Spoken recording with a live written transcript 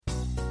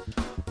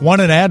Want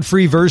an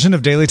ad-free version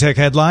of Daily Tech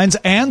Headlines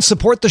and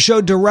support the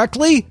show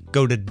directly?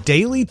 Go to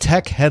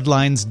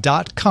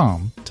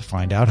dailytechheadlines.com to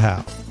find out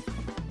how.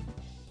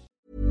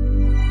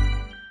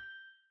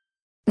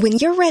 When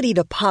you're ready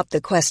to pop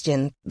the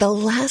question, the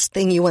last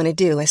thing you want to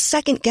do is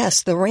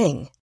second-guess the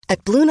ring.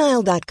 At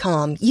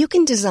BlueNile.com, you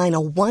can design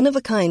a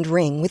one-of-a-kind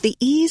ring with the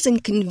ease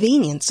and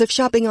convenience of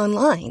shopping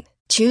online.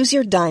 Choose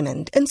your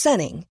diamond and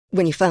setting.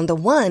 When you find the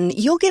one,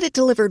 you'll get it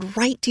delivered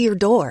right to your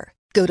door.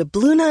 Go to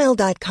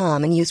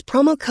BlueNile.com and use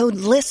promo code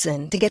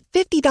LISTEN to get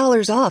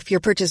 $50 off your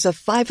purchase of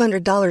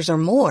 $500 or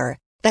more.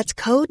 That's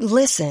code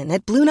LISTEN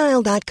at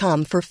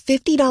BlueNile.com for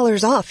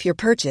 $50 off your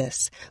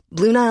purchase.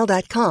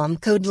 BlueNile.com,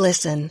 code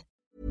LISTEN.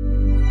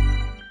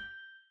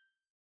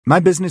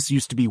 My business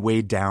used to be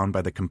weighed down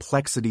by the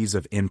complexities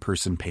of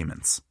in-person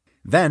payments.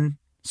 Then,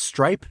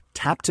 Stripe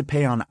Tap to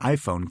Pay on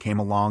iPhone came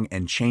along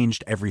and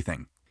changed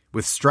everything.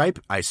 With Stripe,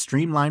 I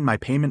streamlined my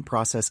payment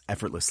process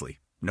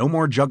effortlessly. No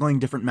more juggling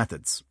different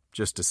methods.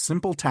 Just a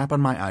simple tap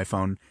on my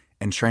iPhone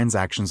and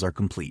transactions are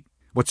complete.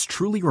 What's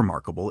truly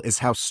remarkable is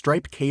how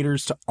Stripe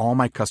caters to all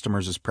my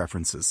customers'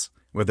 preferences.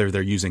 Whether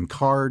they're using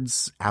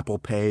cards, Apple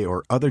Pay,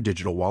 or other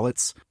digital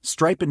wallets,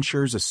 Stripe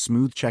ensures a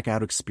smooth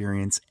checkout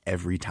experience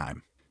every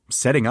time.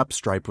 Setting up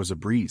Stripe was a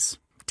breeze,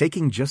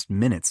 taking just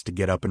minutes to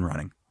get up and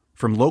running.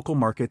 From local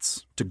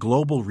markets to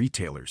global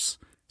retailers,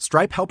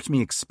 Stripe helped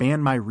me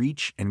expand my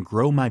reach and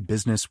grow my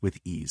business with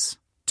ease.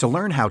 To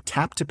learn how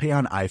Tap to Pay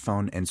on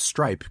iPhone and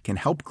Stripe can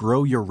help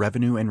grow your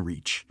revenue and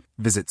reach,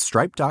 visit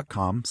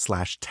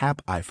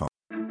stripe.com/tapiphone.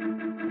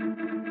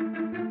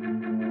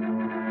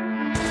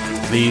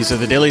 These are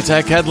the Daily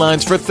Tech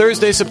headlines for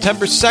Thursday,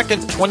 September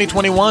 2nd,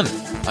 2021.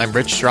 I'm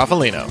Rich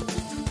Straffolino.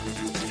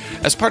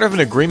 As part of an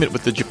agreement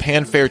with the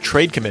Japan Fair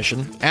Trade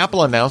Commission,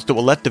 Apple announced it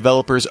will let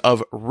developers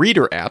of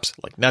reader apps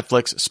like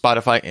Netflix,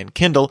 Spotify, and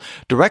Kindle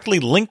directly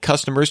link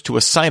customers to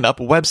a sign-up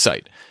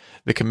website.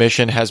 The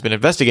commission has been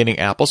investigating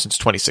Apple since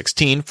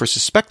 2016 for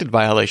suspected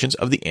violations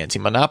of the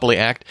Anti-Monopoly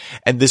Act,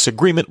 and this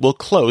agreement will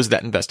close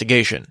that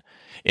investigation.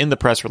 In the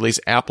press release,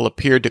 Apple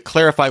appeared to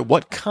clarify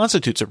what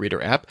constitutes a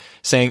reader app,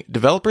 saying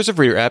developers of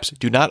reader apps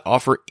do not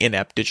offer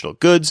in-app digital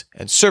goods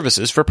and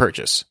services for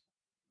purchase.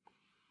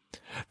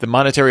 The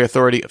Monetary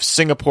Authority of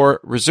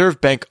Singapore,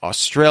 Reserve Bank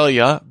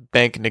Australia,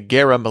 Bank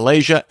Negara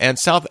Malaysia, and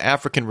South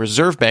African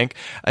Reserve Bank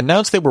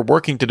announced they were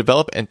working to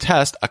develop and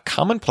test a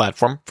common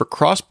platform for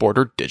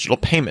cross-border digital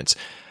payments.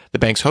 The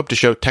banks hope to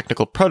show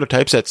technical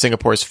prototypes at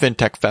Singapore's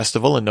FinTech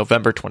Festival in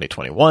November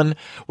 2021,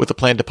 with a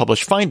plan to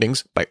publish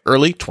findings by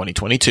early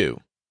 2022.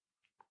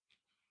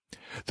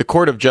 The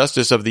Court of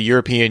Justice of the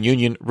European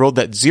Union ruled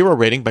that zero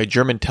rating by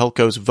German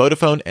telcos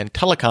Vodafone and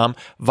Telecom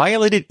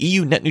violated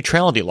EU net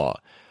neutrality law.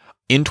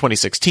 In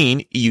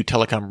 2016, EU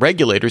telecom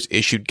regulators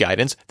issued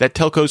guidance that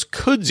telcos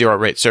could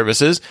zero-rate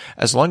services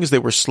as long as they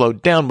were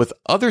slowed down with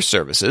other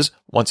services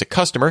once a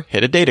customer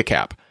hit a data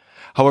cap.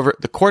 However,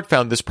 the court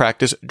found this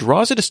practice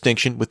draws a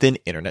distinction within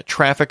internet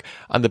traffic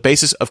on the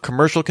basis of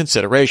commercial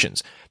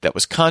considerations that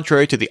was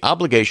contrary to the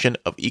obligation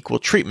of equal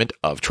treatment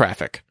of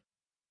traffic.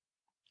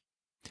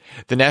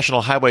 The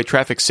National Highway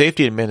Traffic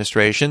Safety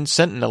Administration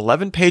sent an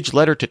 11-page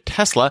letter to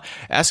Tesla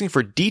asking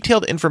for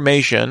detailed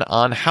information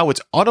on how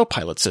its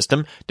autopilot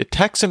system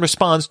detects and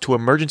responds to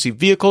emergency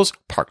vehicles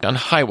parked on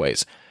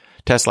highways.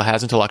 Tesla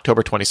has until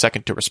October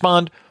 22nd to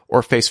respond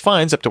or face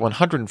fines up to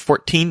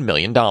 $114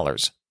 million.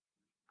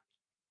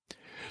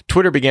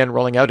 Twitter began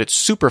rolling out its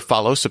Super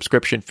Follow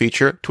subscription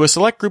feature to a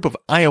select group of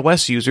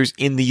iOS users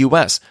in the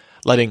U.S.,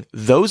 letting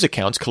those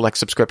accounts collect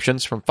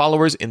subscriptions from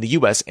followers in the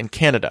U.S. and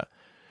Canada.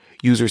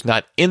 Users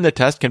not in the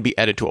test can be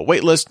added to a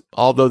waitlist,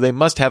 although they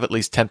must have at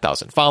least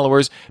 10,000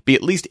 followers, be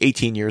at least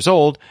 18 years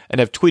old, and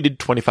have tweeted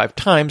 25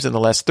 times in the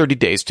last 30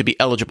 days to be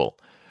eligible.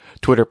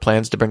 Twitter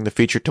plans to bring the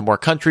feature to more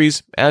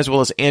countries, as well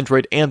as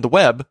Android and the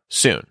web,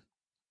 soon.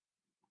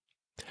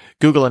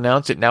 Google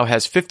announced it now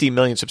has 50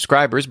 million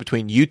subscribers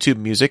between YouTube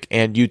Music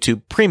and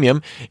YouTube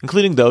Premium,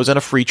 including those on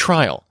a free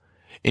trial.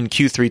 In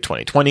Q3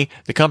 2020,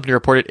 the company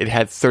reported it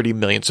had 30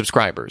 million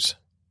subscribers.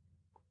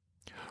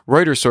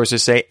 Reuters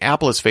sources say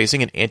Apple is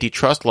facing an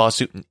antitrust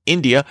lawsuit in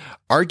India,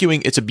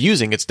 arguing it's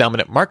abusing its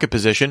dominant market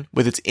position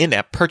with its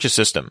in-app purchase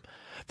system.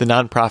 The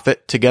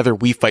nonprofit Together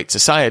We Fight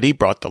Society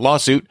brought the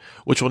lawsuit,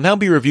 which will now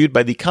be reviewed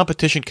by the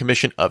Competition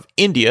Commission of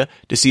India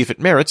to see if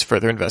it merits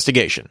further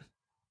investigation.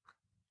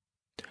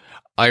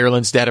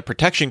 Ireland's Data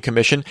Protection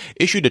Commission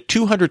issued a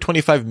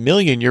 €225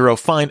 million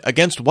fine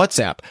against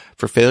WhatsApp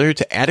for failure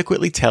to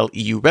adequately tell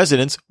EU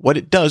residents what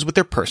it does with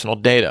their personal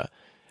data.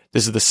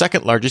 This is the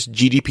second largest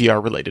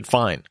GDPR-related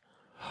fine.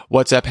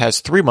 WhatsApp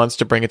has 3 months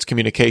to bring its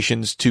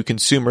communications to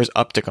consumers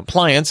up to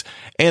compliance,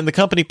 and the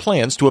company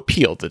plans to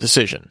appeal the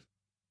decision.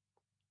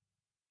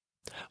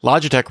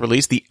 Logitech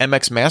released the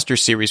MX Master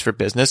Series for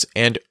Business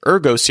and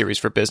Ergo Series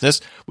for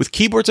Business with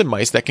keyboards and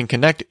mice that can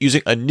connect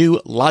using a new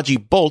Logi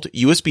Bolt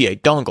USB-A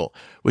dongle,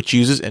 which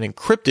uses an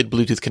encrypted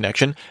Bluetooth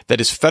connection that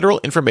is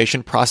Federal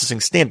Information Processing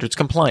Standards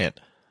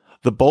compliant.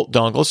 The Bolt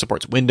dongle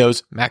supports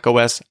Windows,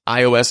 macOS,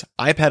 iOS,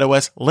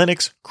 iPadOS,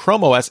 Linux,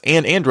 Chrome OS,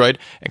 and Android,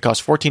 and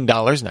costs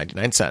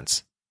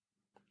 $14.99.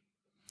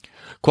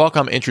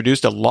 Qualcomm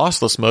introduced a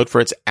lossless mode for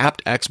its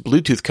aptX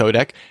Bluetooth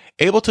codec,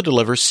 able to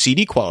deliver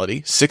CD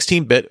quality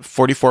 16-bit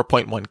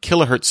 44.1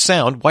 kHz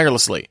sound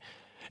wirelessly.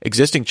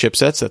 Existing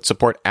chipsets that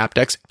support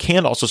aptX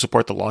can also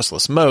support the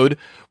lossless mode,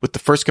 with the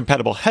first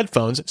compatible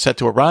headphones set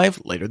to arrive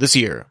later this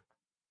year.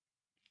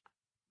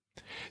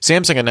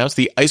 Samsung announced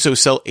the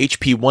ISOCELL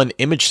HP1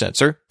 image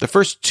sensor, the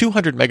first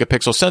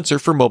 200-megapixel sensor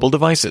for mobile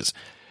devices.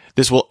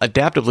 This will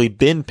adaptively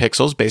bin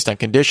pixels based on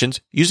conditions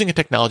using a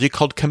technology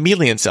called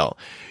Chameleon Cell,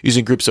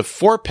 using groups of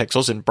 4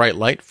 pixels in bright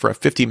light for a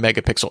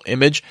 50-megapixel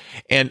image,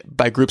 and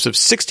by groups of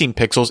 16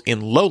 pixels in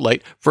low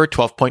light for a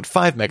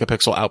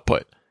 12.5-megapixel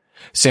output.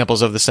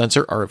 Samples of the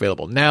sensor are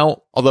available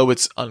now, although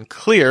it's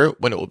unclear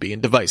when it will be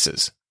in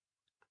devices.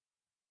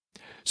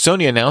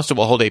 Sony announced it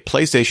will hold a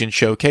PlayStation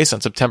showcase on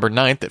September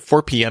 9th at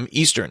 4 p.m.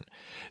 Eastern.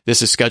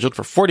 This is scheduled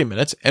for 40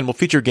 minutes and will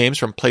feature games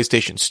from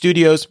PlayStation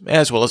Studios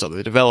as well as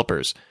other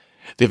developers.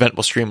 The event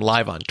will stream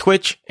live on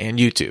Twitch and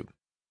YouTube.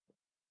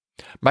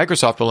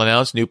 Microsoft will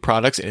announce new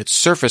products in its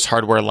Surface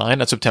hardware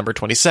line on September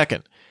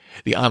 22nd.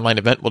 The online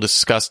event will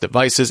discuss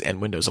devices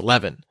and Windows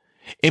 11.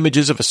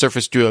 Images of a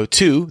Surface Duo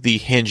 2, the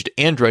hinged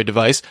Android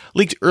device,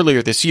 leaked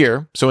earlier this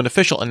year, so an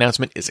official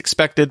announcement is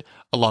expected,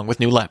 along with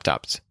new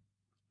laptops.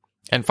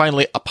 And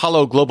finally,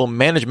 Apollo Global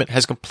Management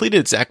has completed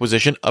its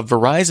acquisition of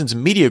Verizon's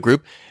media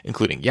group,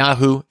 including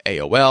Yahoo,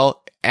 AOL,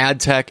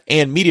 AdTech,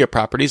 and media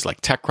properties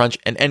like TechCrunch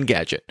and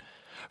Engadget.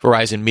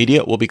 Verizon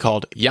Media will be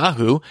called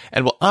Yahoo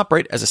and will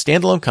operate as a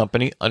standalone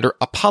company under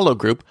Apollo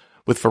Group,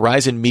 with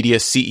Verizon Media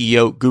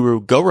CEO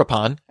Guru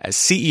Gowrappan as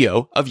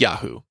CEO of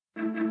Yahoo.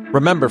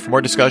 Remember, for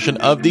more discussion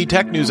of the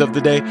tech news of the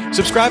day,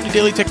 subscribe to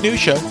Daily Tech News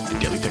Show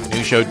at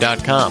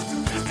dailytechnewsshow.com.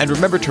 And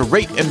remember to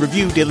rate and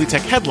review Daily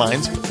Tech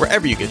Headlines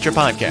wherever you get your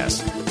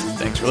podcasts.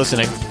 Thanks for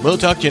listening. We'll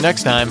talk to you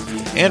next time.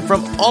 And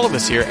from all of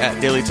us here at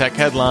Daily Tech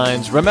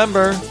Headlines,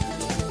 remember,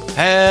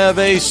 have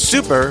a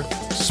super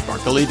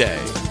sparkly day.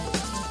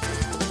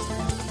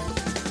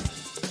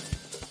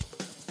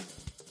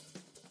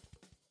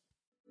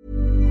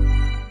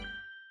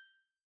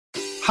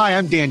 Hi,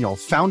 I'm Daniel,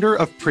 founder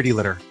of Pretty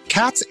Litter.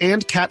 Cats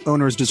and cat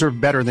owners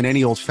deserve better than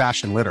any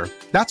old-fashioned litter.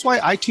 That's why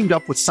I teamed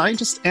up with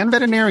scientists and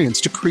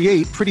veterinarians to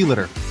create Pretty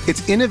Litter.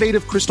 Its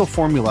innovative crystal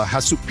formula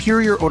has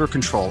superior odor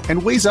control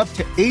and weighs up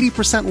to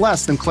 80%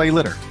 less than clay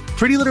litter.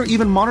 Pretty Litter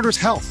even monitors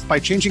health by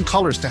changing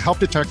colors to help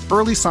detect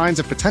early signs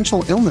of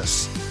potential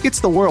illness. It's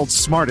the world's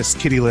smartest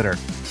kitty litter.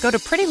 Go to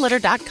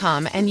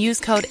prettylitter.com and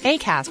use code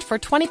ACAST for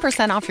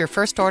 20% off your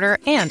first order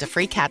and a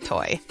free cat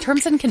toy.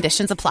 Terms and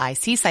conditions apply.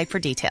 See site for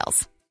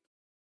details.